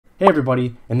Hey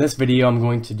everybody, in this video I'm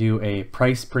going to do a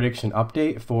price prediction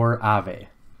update for AAVE.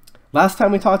 Last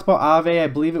time we talked about AAVE, I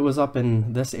believe it was up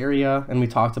in this area, and we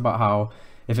talked about how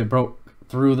if it broke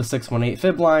through the 618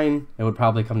 fib line, it would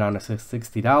probably come down to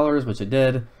 $60, which it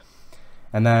did.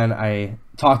 And then I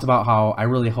talked about how I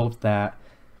really hoped that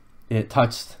it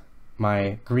touched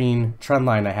my green trend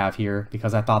line I have here,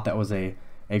 because I thought that was a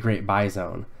great buy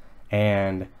zone.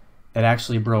 And it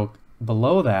actually broke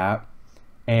below that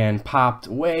and popped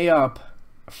way up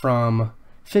from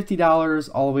 $50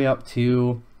 all the way up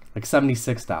to like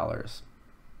 $76.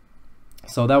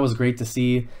 So that was great to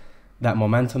see that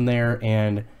momentum there.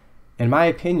 And in my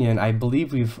opinion, I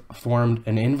believe we've formed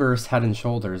an inverse head and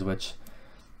shoulders, which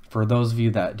for those of you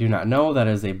that do not know, that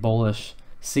is a bullish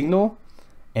signal.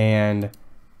 And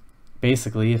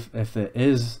basically, if it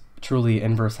is truly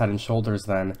inverse head and shoulders,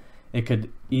 then it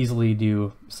could easily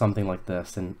do something like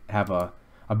this and have a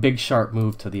big sharp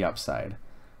move to the upside.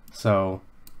 So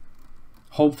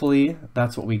hopefully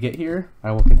that's what we get here.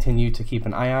 I will continue to keep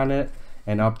an eye on it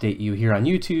and update you here on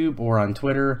YouTube or on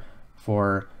Twitter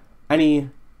for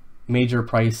any major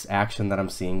price action that I'm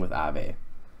seeing with AAVE.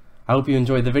 I hope you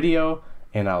enjoyed the video,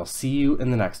 and I'll see you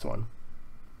in the next one.